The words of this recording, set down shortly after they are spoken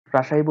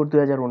Rajshahi board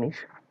 2019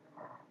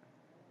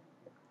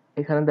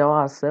 এখানে দেওয়া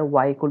আছে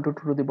y equal to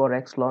 2 to the power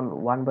x ln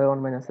 1 by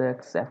 1 minus x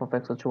f of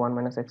x হচ্ছে 1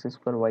 minus x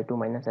square y2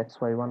 minus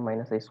xy1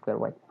 minus a square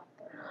y।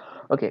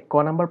 ওকে, ক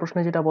number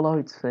প্রশ্নে যেটা বলা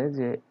হচ্ছে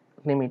যে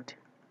limit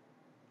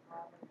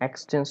x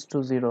tends to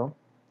 0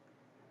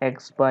 x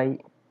by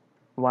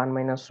 1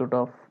 minus root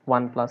of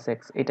 1 plus x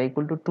এটা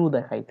equal to 2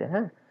 দেখাইতে।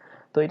 হ্যাঁ,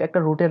 তো এটা একটা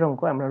রুটের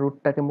অঙ্ক, আমরা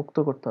রুটটাকে মুক্ত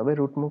করতে হবে।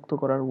 রুট মুক্ত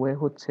করার ওয়ে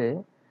হচ্ছে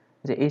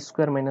যে a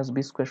square minus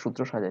B square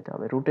সূত্র সাজাইতে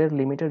হবে। রুটের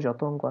লিমিটের যত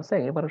অঙ্ক আছে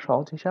একেবারে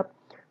সহজ হিসাব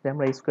যে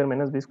আমরা a square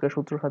minus B square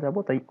সূত্র সাজাবো।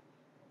 তাই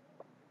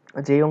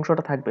যেই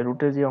অংশটা থাকবে,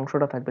 রুটের যে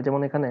অংশটা থাকবে,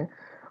 যেমন এখানে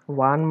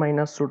 1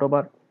 minus root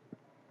over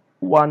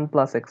 1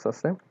 plus x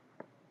আছে,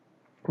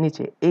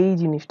 নিচে এই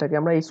জিনিসটাকে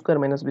আমরা a square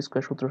minus B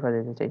square সূত্র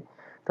সাজাইতে চাই।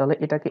 তাহলে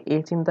এটাকে a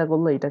চিন্তা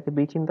করলে, এটাকে b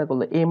চিন্তা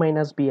করলে a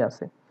মাইনাস b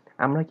আছে,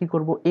 আমরা কি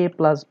করব a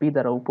প্লাস b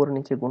দ্বারা উপর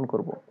নিচে গুণ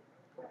করব।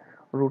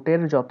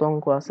 রুটের যত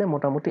অঙ্ক আছে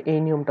মোটামুটি এই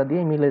নিয়মটা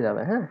দিয়ে মিলে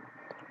যাবে। হ্যাঁ,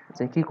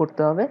 যে কি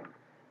করতে হবে,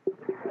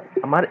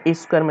 আমার a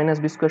square minus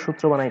B square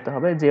সূত্র বানাইতে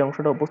হবে, যে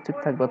অংশটা উপস্থিত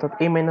থাকবে, অর্থাৎ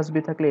a মাইনাস b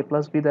থাকলে a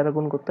প্লাস b দ্বারা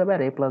গুণ করতে হবে,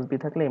 আর a প্লাস b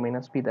থাকলে a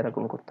মাইনাস b দ্বারা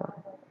গুণ করতে হবে।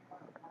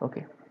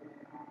 ওকে,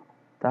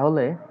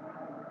 তাহলে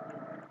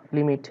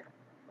লিমিট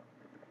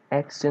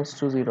x টেন্ডস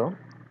টু 0,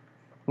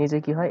 নিচে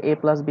কি হয় a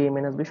plus b a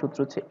minus b, সূত্র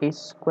হচ্ছে a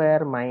square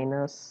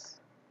minus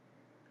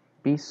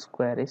b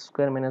square, a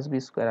square minus b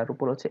square, আর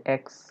উপর হচ্ছে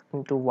x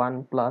into 1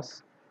 plus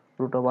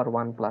root over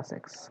 1 plus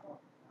x।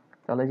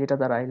 তাহলে যেটা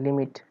দাঁড়ায়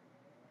limit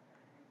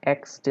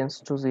x tends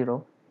to 0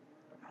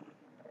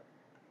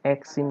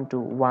 x into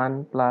 1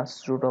 plus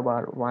root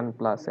over 1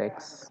 plus x,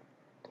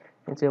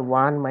 নিচে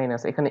 1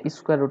 minus, এখানে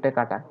square রুটে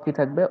কাটা কি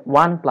থাকবে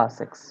 1 প্লাস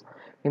x,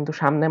 কিন্তু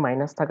সামনে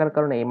মাইনাস থাকার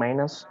কারণে এই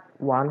মাইনাস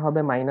 1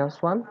 হবে মাইনাস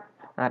 1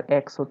 আর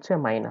x হচ্ছে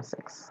মাইনাস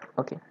x।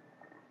 ওকে,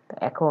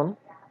 এখন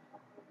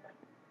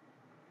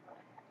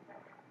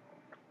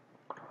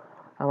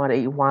আমার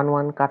এই 1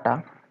 1 কাটা,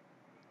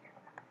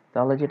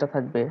 তাহলে যেটা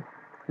থাকবে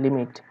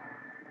limit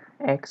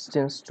x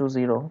tends to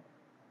 0,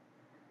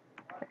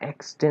 x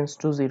tends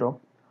to 0,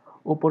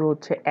 উপরে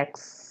হচ্ছে x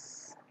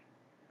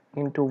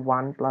into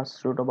 1 plus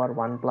root over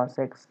 1 plus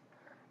x,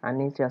 আর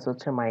নিচে আছে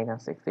হচ্ছে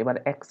মাইনাস x। এবার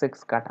x x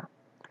কাটা,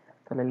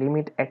 তাহলে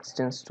limit x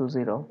tends to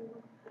 0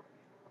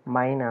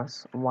 minus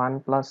 1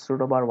 plus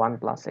root over 1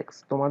 plus x।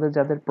 তোমাদের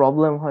যাদের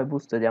প্রবলেম হয়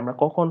বুঝতে যে আমরা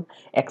কখন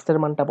x এর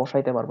মানটা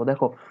বসাইতে পারবো,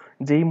 দেখো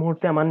যেই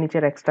মুহূর্তে আমার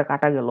নিচের x টা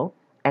কাটা গেল,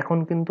 এখন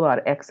কিন্তু আর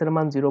x এর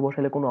মান 0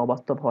 বসাইলে কোনো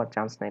অবাস্তব হওয়ার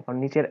চান্স নাই, কারণ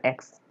নিচের x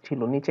ছিল,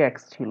 নিচে x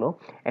ছিল,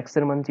 x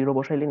এর মান 0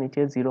 বসাইলে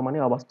নিচে 0 মানে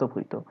অবাস্তব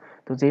হইতো।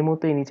 তো যেই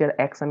মুহূর্তে এই নিচের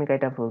x আমি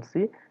কাটা ফেলছি,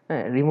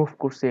 হ্যাঁ রিমুভ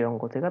করছি এই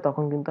অঙ্ক থেকে,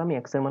 তখন কিন্তু আমি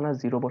x এর মান আর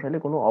 0 বসাইলে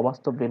কোনো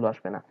অবাস্তব ভ্যালু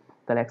আসবে না।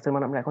 তাহলে x এর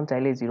মান আমরা এখন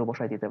চাইলেই 0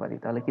 বসাই দিতে পারি।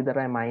 তাহলে কি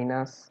দাঁড়ায়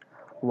minus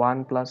 1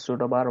 plus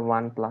root over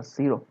 1 plus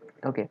 0।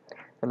 ওকে,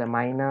 তাহলে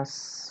মাইনাস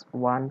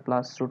 1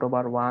 প্লাস রুট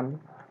ওভার 1,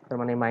 তার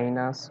মানে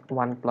মাইনাস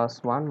 1 প্লাস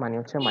 1 মানে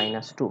হচ্ছে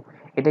মাইনাস 2।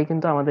 এটাই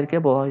কিন্তু আমাদেরকে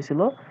বলা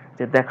হয়েছিল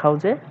যে দেখাও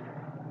যে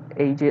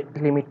এই যে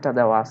লিমিটটা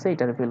দেওয়া আছে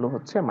এটার ভ্যালু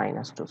হচ্ছে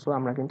মাইনাস 2। সো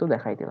আমরা কিন্তু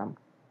দেখাই দিলাম।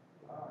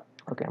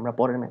 ওকে, আমরা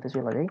পরের ম্যাথে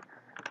চলে যাই।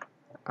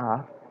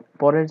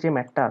 পরের যে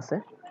ম্যাথটা আছে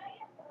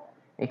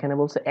এখানে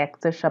বলছে x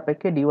এর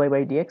সাপেক্ষে dy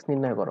বাই dx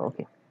নির্ণয় করো।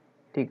 ওকে,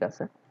 ঠিক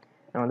আছে,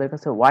 আমাদের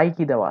কাছে y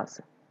কি দেওয়া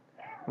আছে,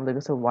 আমাদের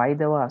কাছে y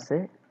দেওয়া আছে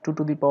 2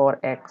 to the power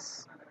x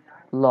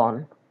ln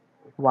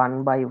 1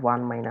 by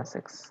 1 minus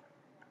x।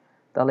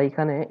 তাহলে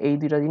এখানে এই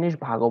দুইটা জিনিস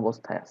ভাগ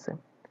অবস্থায় আছে,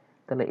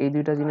 তাহলে এই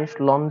দুইটা জিনিস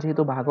লন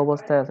যেহেতু ভাগ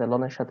অবস্থায় আছে,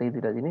 লনের সাথে এই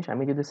দুইটা জিনিস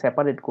আমি যদি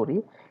সেপারেট করি,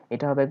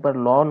 এটা হবে একবার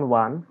ln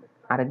 1,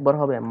 আরেকবার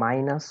হবে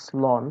minus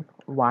ln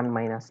 1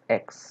 minus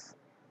x,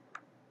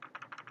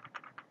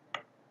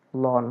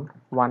 ln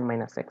 1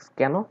 minus x।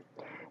 কেন?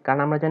 কারণ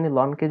আমরা জানি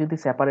লনকে যদি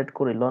সেপারেট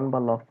করি, লন বা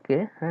লগকে,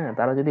 হ্যাঁ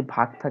তারা যদি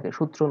ভাগ থাকে,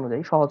 সূত্র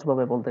অনুযায়ী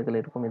সহজভাবে বলতে গেলে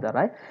এরকমই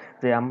দাঁড়ায়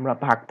যে আমরা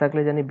ভাগ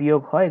থাকলে জানি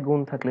বিয়োগ হয়,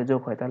 গুণ থাকলে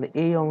যোগ হয়। তাহলে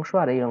এই অংশ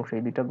আর এই অংশ,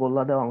 এই দুইটা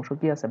গোল্লা দেওয়া অংশ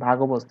কি আছে, ভাগ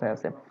অবস্থায়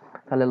আছে।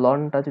 তাহলে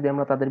লনটা যদি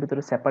আমরা তাদের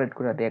ভিতরে সেপারেট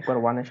করে দিই, একবার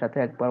 1 এর সাথে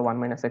একবার 1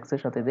 মাইনাস x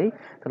এর সাথে দেই,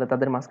 তাহলে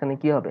তাদের মাঝখানে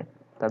কি হবে,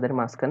 তাদের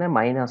মাঝখানে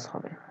মাইনাস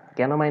হবে।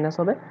 কেন মাইনাস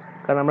হবে?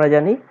 কারণ আমরা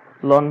জানি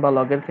লন বা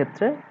লগের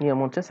ক্ষেত্রে নিয়ম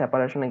হচ্ছে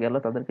সেপারেশনে গেলে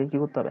তাদেরকে কি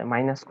করতে হবে,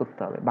 মাইনাস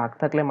করতে হবে। ভাগ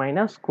থাকলে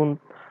মাইনাস, গুণ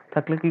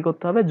থাকলে কি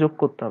করতে হবে, যোগ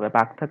করতে হবে।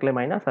 ভাগ থাকলে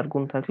মাইনাস আর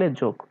গুণ থাকলে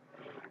যোগ।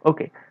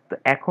 ওকে, তো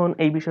এখন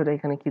এই বিষয়টা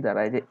এখানে কি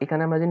দাঁড়ায়, যে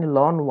এখানে আমরা জানি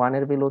ln 1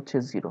 এর ভ্যালু হচ্ছে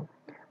 0,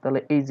 তাহলে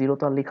এই 0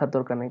 তো আর লেখার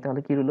দরকার নেই,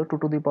 তাহলে কি রইলো 2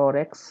 to the power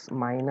x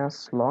minus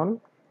ln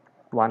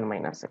 1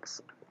 minus x।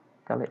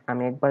 তাহলে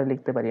আমি একবার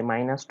লিখতে পারি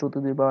minus 2 to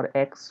the power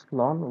x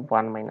ln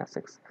 1 minus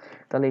x।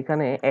 তাহলে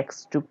এখানে x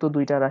যুক্ত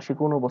দুইটা রাশি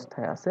কোন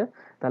অবস্থায় আছে,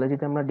 তাহলে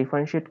যদি আমরা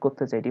ডিফারেন্সিয়েট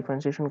করতে চাই,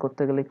 ডিফারেন্সিয়েশন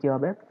করতে গেলে কি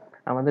হবে,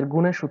 আমাদের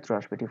গুণের সূত্র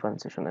আসবে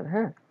ডিফারেন্সিয়েশনের।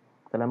 হ্যাঁ,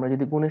 তাহলে আমরা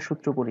যদি গুণের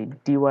সূত্র করি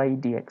dy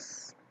dx,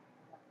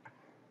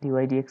 dy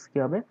dx কি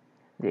হবে,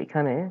 যে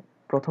এখানে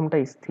প্রথমটা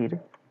স্থির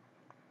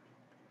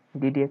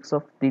ddx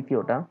অফ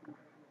দ্বিতীয়টা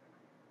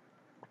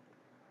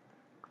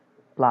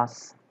প্লাস,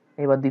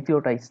 এবার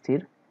দ্বিতীয়টা স্থির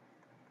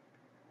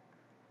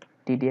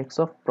ddx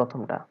অফ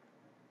প্রথমটা,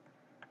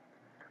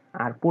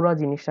 আর পুরো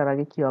জিনিসটার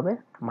আগে কি হবে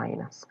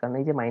মাইনাস, কারণ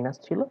এই যে মাইনাস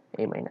ছিল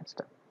এই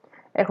মাইনাসটা।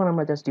 এখন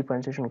আমরা জাস্ট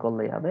ডিফারেন্সিয়েশন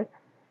করলেই হবে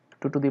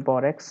 2 to the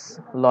power x,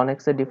 loan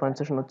x এর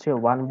ডিফারেন্সিয়েশন হচ্ছে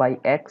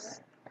 1/x,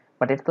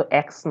 বাট এটা তো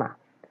x না,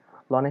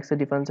 ln x এর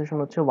ডিফারেন্সিয়েশন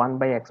হচ্ছে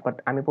 1/x, বাট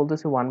আমি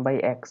বলতেছি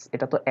 1/x,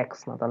 এটা তো x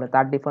না, তাহলে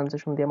তার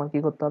ডিফারেন্সিয়েশন দিয়ে আমার কি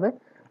করতে হবে,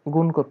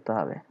 গুণ করতে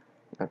হবে।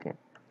 ওকে,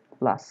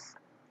 প্লাস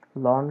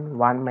ln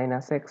 1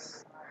 - x,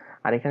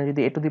 আর এখানে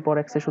যদি a to the power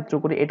x এর সূত্র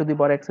করি, a to the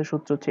power x এর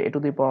সূত্র হচ্ছে a to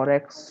the power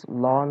x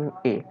ln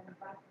a,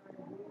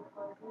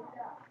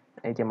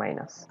 এই যে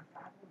মাইনাস।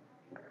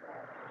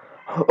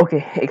 ওকে,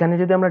 এখানে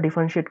যদি আমরা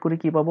ডিফারেন্সিয়েট করি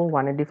কি পাবো,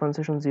 1 এর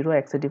ডিফারেন্সিয়েশন 0,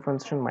 x এর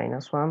ডিফারেন্সিয়েশন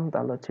 -1,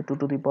 তাহলে হচ্ছে 2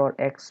 to the power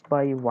x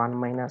by 1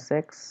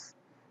 - x,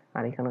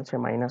 আর এখানে হচ্ছে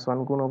 -1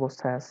 গুণ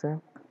অবস্থায় আছে,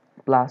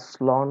 plus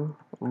ln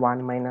 1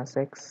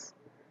 - x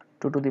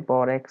 2 to the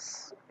power x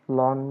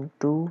ln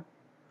 2,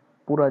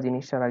 পুরো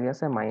জিনিসটার আগে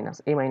আছে মাইনাস,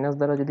 এই মাইনাস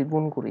দ্বারা যদি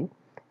গুণ করি,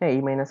 হ্যাঁ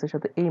এই মাইনাসের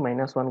সাথে এই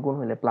 -1 গুণ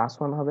হলে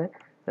 +1 হবে,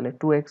 তাহলে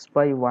 2x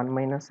বাই 1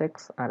 - x,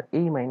 আর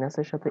এই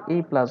মাইনাসের সাথে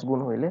এই প্লাস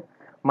গুণ হইলে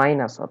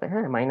মাইনাস হবে,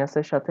 হ্যাঁ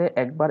মাইনাসের সাথে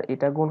একবার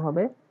এটা গুণ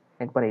হবে,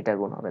 একবার এটা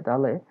গুণ হবে,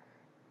 তাহলে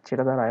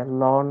সেটা দাঁড়ায়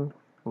ln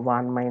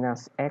 1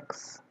 - x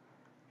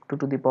 2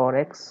 to the power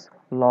x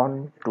ln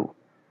 2।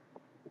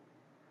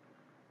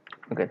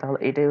 ওকে, তাহলে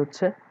এটাই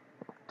হচ্ছে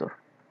উত্তর।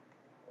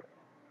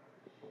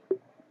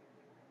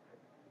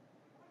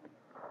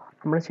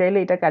 আমরা চাইলে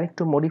এটাকে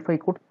আরেকটু মডিফাই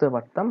করতে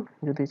পারতাম,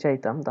 যদি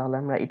চাইতাম তাহলে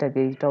আমরা এটাকে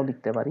এইটাও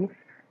লিখতে পারি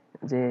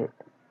যে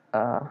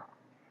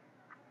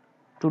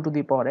 2 টু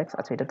দি পাওয়ার x,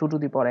 আচ্ছা এটা 2 টু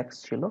দি পাওয়ার x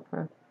ছিল,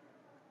 হ্যাঁ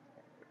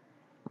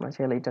আমরা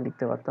চাইলে এটা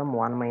লিখতে পারতাম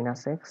 1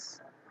 - x,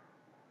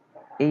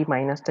 এই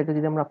মাইনাসটাকে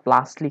যদি আমরা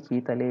প্লাস লিখি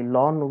তাহলে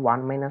ln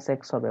 1 -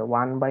 x হবে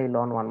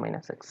 1/ln 1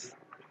 - x,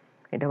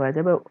 এটা হয়ে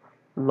যাবে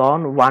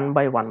ln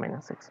 1/1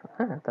 - x,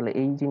 হ্যাঁ তাহলে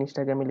এই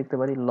জিনিসটাকে আমি লিখতে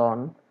পারি ln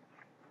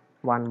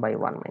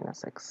 1/1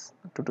 - x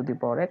 2 to the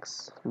power x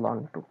ln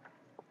 2,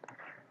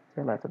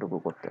 তাহলে এতটুকু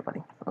করতে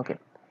পারি। ওকে,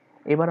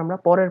 এবার আমরা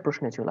পরের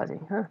প্রশ্নে চলে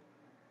যাই। হ্যাঁ,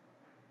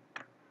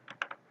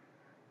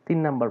 3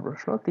 নাম্বার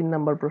প্রশ্ন। 3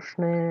 নাম্বার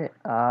প্রশ্নে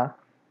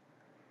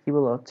কি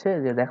বলা হচ্ছে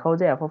যে দেখাও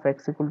যে f of x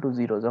equal to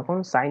 0 যখন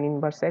sin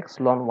inverse x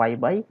ln y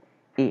by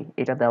a,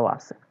 এটা দেওয়া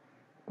আছে।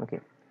 ওকে,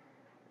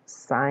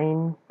 sin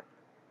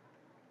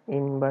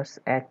inverse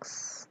x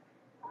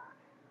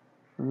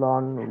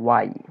ln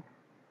y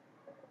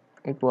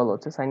equal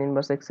হচ্ছে sin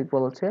inverse x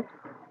ইকুয়াল হচ্ছে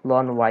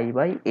ln y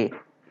by a।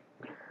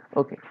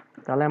 ওকে,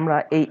 তাহলে আমরা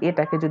এই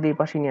এটাকে যদি এই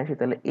পাশে নিয়ে আসি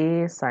তাহলে a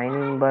sin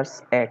inverse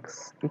x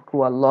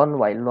equal ln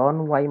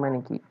y মানে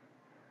কি,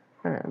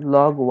 হ্যাঁ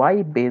log y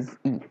বেজ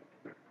e,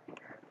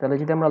 তাহলে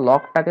যদি আমরা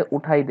লগটাকে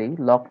উঠাই দেই,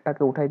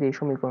 এই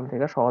সমীকরণ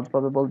থেকে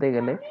সহজভাবে বলতে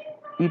গেলে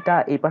ইটা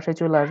এই পাশে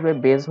চলে আসবে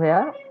বেজ হয়ে,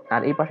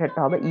 আর এই পাশে একটা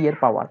হবে ই এর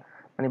পাওয়ার,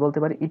 মানে বলতে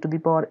পারি ই to the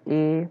power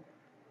a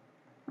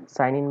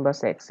sin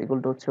inverse x equal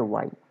to হচ্ছে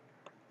y,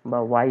 বা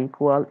y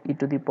equal E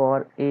to the power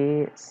a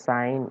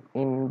sin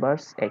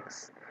inverse x।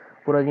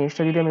 পুরো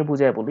জিনিসটা যদি আমি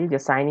বুঝাই বলি যে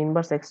sin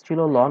inverse x ছিল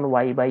ln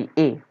y by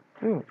a,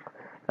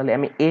 তাহলে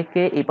আমি a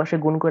কে এই পাশে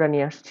গুণ করে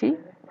নিয়ে আসছি,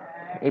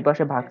 এই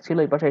পাশে ভাগ ছিল,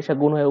 এই পাশে এসে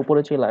গুণ হয়ে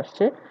উপরে চলে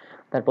আসছে,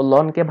 তারপর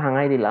লন কে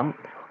ভাঙাই দিলাম,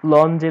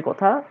 লন যে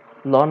কথা,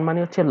 লন মানে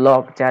হচ্ছে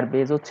লগ যার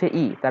বেজ হচ্ছে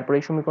ই, তারপর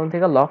এই সমীকরণ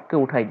থেকে লগ কে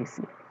উঠাই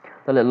দিছি,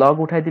 তাহলে লগ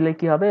উঠাই দিলে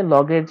কি হবে,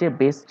 লগের যে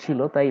বেজ ছিল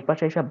তাই এই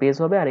পাশে এসে বেজ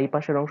হবে, আর এই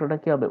পাশের অংশটা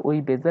কি হবে, ওই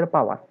বেজের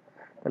পাওয়ার,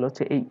 তাহলে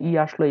হচ্ছে এই ই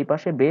আসলো এই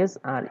পাশে base,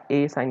 R a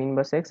sin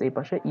inverse x এই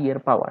পাশে ই এর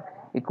পাওয়ার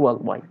ইকুয়াল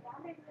y।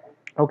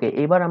 ওকে,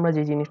 এবার আমরা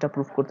যে জিনিসটা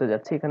প্রুফ করতে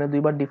যাচ্ছি, এখানে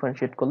দুইবার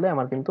ডিফারেন্সিয়েট করলে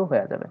আমার কিন্তু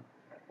হয়ে যাবে।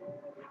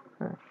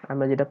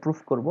 আমরা যেটা প্রুফ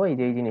করব এই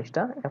যে এই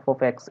জিনিসটা f of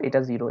x এটা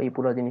 0, এই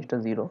পুরো জিনিসটা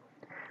 0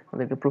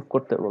 আমাদেরকে প্রুফ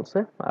করতে বলছে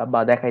বা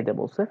দেখাইতে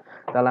বলছে,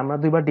 তাহলে আমরা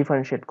দুইবার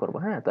ডিফারেন্সিয়েট করব।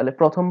 হ্যাঁ, তাহলে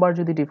প্রথমবার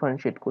যদি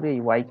ডিফারেন্সিয়েট করি, এই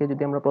y কে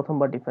যদি আমরা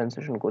প্রথমবার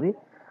ডিফারেন্সিয়েশন করি,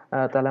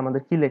 তাহলে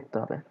আমাদের কি লিখতে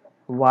হবে,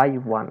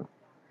 y1,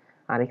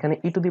 আর এখানে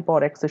ই টু দি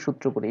পাওয়ার x এর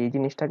সূত্র করি, এই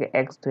জিনিসটাকে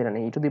x ধরে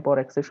নেই, ই টু দি পাওয়ার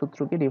x এর সূত্র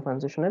কি,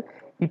 ডিফারেন্সিয়েশনের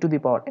ই টু দি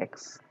পাওয়ার x।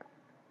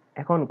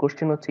 এখন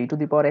কোশ্চেন হচ্ছে ই টু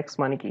দি পাওয়ার x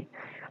মানে কি,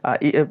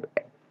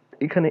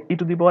 এখানে ই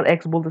টু দি পাওয়ার x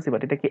বলতেছি,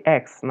 বাট এটা কি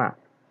x না,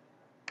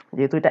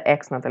 যেহেতু এটা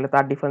x না তাহলে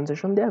তার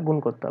ডিফারেন্সিয়েশন দিয়ে গুণ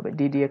করতে হবে,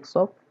 ddx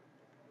of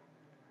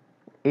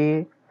a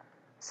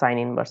sin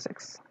inverse x।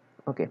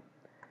 ওকে,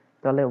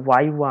 তাহলে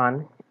y1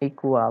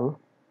 equal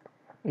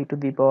e to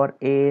the power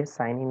a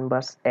sin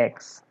inverse x,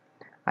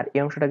 আর এই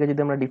অংশটাকে যদি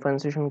আমরা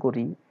ডিফারেন্সিয়েশন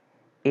করি,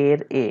 এর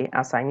a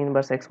R sin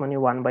inverse x মানে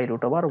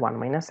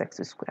 1/√1 - x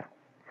স্কয়ার,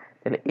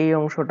 তাহলে এই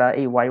অংশটা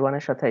এই y1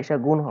 এর সাথে এসে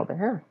গুণ হবে।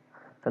 হ্যাঁ,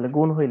 তাহলে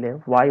গুণ হইলে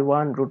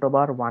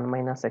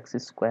y1√1 - x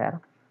square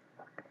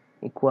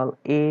equal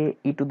a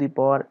e to the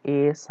power a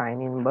sin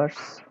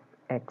inverse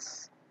x।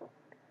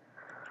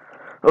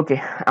 ওকে,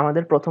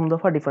 আমাদের প্রথম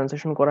দফা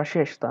ডিফারেন্সিয়েশন করা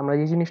শেষ। তো আমরা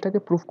যে জিনিসটাকে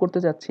প্রুফ করতে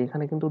যাচ্ছি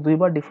এখানে কিন্তু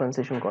দুইবার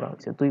ডিফারেন্সিয়েশন করা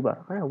হচ্ছে, দুইবার।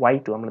 হ্যাঁ,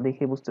 y2 আমরা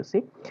দেখে বুঝতেছি,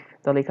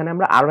 তাহলে এখানে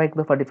আমরা আরো এক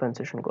দফা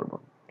ডিফারেন্সিয়েশন করব।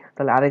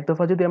 তাহলে আরেক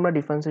দফা যদি আমরা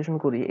ডিফারেন্সিয়েশন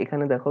করি,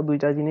 এখানে দেখো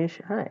দুইটা জিনিস,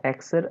 হ্যাঁ x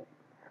এর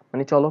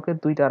মানে চলকের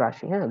দুইটা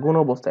রাশি, হ্যাঁ গুণ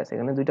অবস্থায় আছে,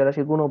 এখানে দুইটা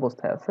রাশি গুণ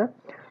অবস্থায় আছে,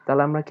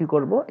 তাহলে আমরা কি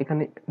করব,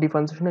 এখানে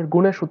ডিফারেন্সিয়েশনের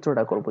গুণের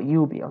সূত্রটা করব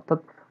ইউবি, অর্থাৎ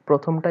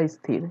প্রথমটা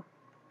স্থির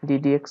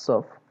ddx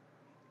অফ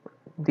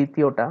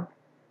দ্বিতীয়টা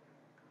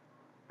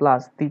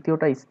প্লাস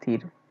তৃতীয়টা স্থির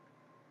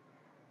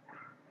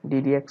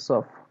ddx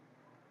অফ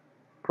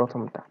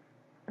প্রথমটা।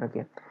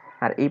 ওকে,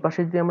 আর এই পাশে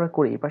যদি আমরা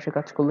করি, এই পাশে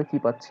কাজ করলে কি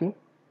পাচ্ছি,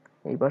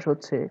 এই পাশে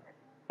হচ্ছে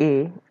a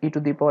e to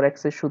the power x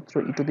এর সূত্র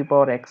e to the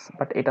power x,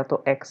 but এটা তো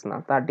x না,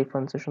 তার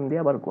ডিফারেন্সিয়েশন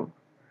দিয়ে আবার গুণ।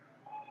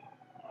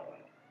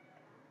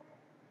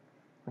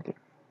 ওকে,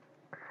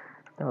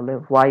 তাহলে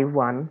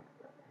y1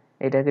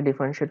 এটাকে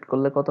ডিফারেন্সিয়েট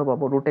করলে কত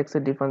পাবো, রুট x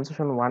এর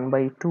differentiation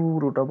 1/2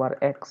 root over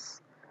x,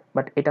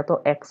 but এটা তো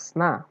x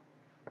না,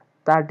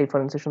 তার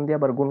ডিফারেন্সিয়েশন দিয়ে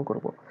আবার গুণ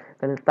করব।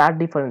 তাহলে তার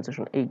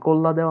ডিফারেন্সিয়েশন, এই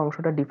গোল্লা দেওয়া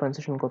অংশটা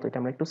ডিফারেন্সিয়েশন কত, এটা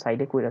আমরা একটু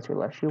সাইডে কইরা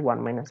চলে আসি। 1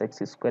 - x²,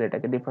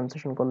 এটাকে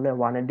ডিফারেন্সিয়েশন করলে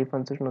 1 এর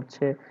ডিফারেন্সিয়েশন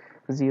হচ্ছে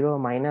 0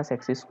 মাইনাস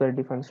x²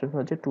 ডিফারেন্সিয়েশন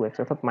হচ্ছে 2x,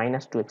 অর্থাৎ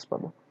 -2x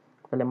পাবো।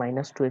 তাহলে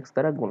 -2x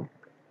দ্বারা গুণ,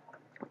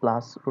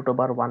 plus root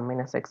over 1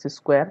 - x²,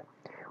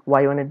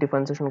 y1 এর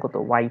ডিফারেন্সিয়েশন কত,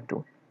 y2।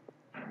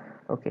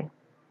 ওকে,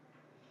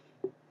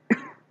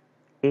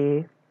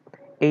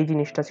 এই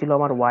জিনিসটা ছিল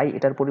আমার y,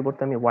 এটার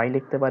পরিবর্তে আমি y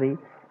লিখতে পারি।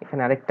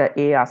 এখানে আরেকটা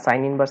a R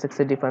sin inverse x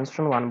এর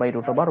ডিফারেন্সিয়েশন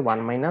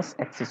 1/√1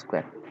 - x²।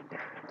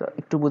 তো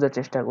একটু বোঝার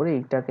চেষ্টা করি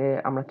এইটাকে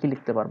আমরা কি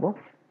লিখতে পারবো।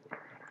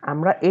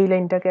 আমরা এই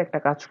লাইনটাকে একটা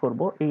কাজ করব,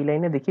 এই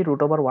লাইনে দেখি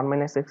 √1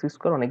 -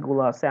 x²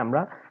 অনেকগুলো আছে,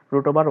 আমরা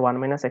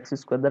 √1 - x²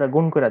 দ্বারা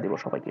গুণ করে দিব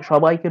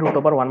সবাইকে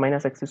 √1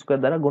 - x²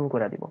 দ্বারা গুণ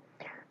করে দিব।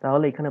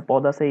 তাহলে এখানে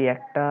পদ আছে এই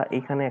একটা,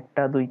 এখানে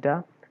একটা, দুইটা,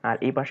 আর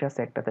এই পাশে আছে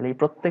একটা, তাহলে এই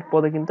প্রত্যেক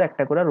পদে কিন্তু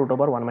একটা করে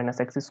 √1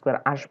 - x²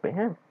 আসবে।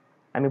 হ্যাঁ,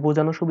 আমি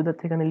বোঝানোর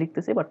সুবিধার্থে এখানে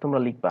লিখতেছি, বাট তোমরা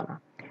লিখবা না।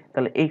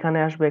 তাহলে এইখানে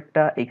আসবে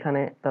একটা,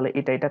 এখানে, তাহলে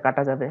এটা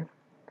কাটা যাবে।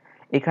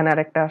 এখানে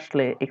আরেকটা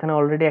আসলে, এখানে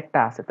অলরেডি একটা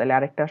আছে, তাহলে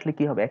আরেকটা আসলে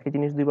কি হবে, একই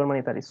জিনিস দুইবার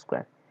মানে তার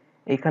স্কয়ার।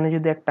 এখানে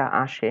যদি একটা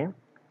আসে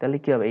তাহলে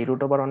কি হবে, এই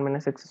 √1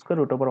 - x²,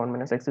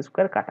 √1 -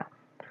 x² কাটা।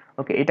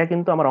 ওকে, এটা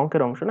কিন্তু আমার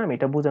অঙ্কের অংশ না, আমি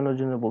এটা বোঝানোর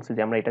জন্য বলছি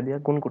যে আমরা এটা দিয়ে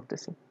গুণ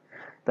করতেছি।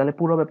 তাহলে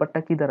পুরো ব্যাপারটা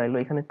কি দাঁড়াইলো,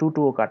 এখানে 2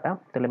 2 ও কাটা,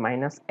 তাহলে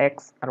 -x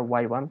আর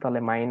y1, তাহলে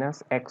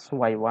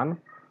 -xy1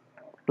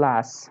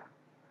 প্লাস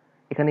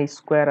এখানে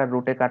স্কয়ার আর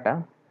রুটে কাটা,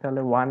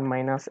 তাহলে 1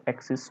 -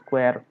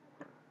 x²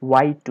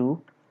 y2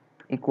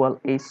 equal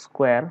a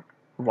square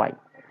y।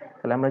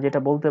 তাহলে আমরা যেটা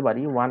বলতে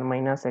পারি 1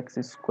 -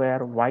 x²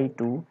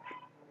 y2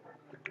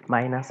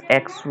 minus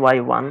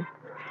xy1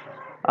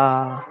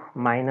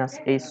 minus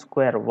a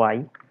square y,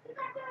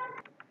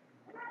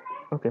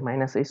 okay,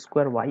 minus a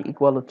square y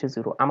equal হচ্ছে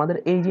 0। আমাদের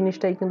এই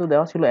জিনিসটাই কিন্তু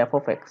দেওয়া ছিল f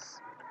of x।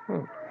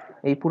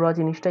 এই পুরো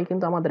জিনিসটাই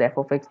কিন্তু আমাদের f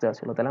of x দেওয়া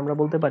ছিল, তাহলে আমরা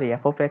বলতে পারি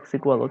f of x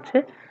ইকুয়াল হচ্ছে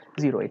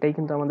 0। এটাই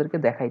কিন্তু আমাদেরকে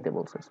দেখাইতে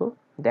বলছে, সো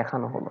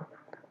দেখানো হলো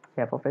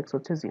f of x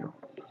হচ্ছে 0।